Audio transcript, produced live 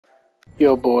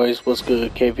Yo boys, what's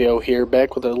good? KVO here,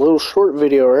 back with a little short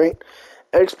video, right?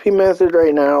 XP method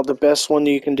right now, the best one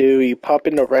you can do, you pop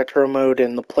into retro mode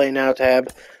in the play now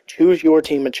tab, choose your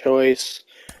team of choice,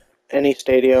 any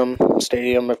stadium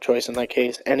of choice in that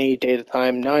case, any date of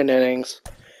time, 9 innings,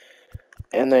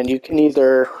 and then you can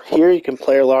either, here you can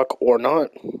player lock or not,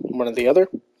 one or the other.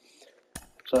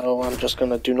 So I'm just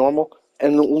going to do normal.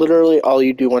 And literally all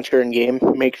you do once you're in game,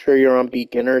 make sure you're on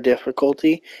beginner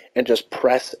difficulty and just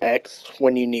press X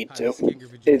when you need Hi, to. this is King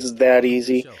Griffey Jr. It's that Welcome to the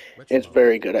easy. show, Retro It's Mode.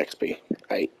 very good XP.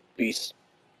 Alright, peace.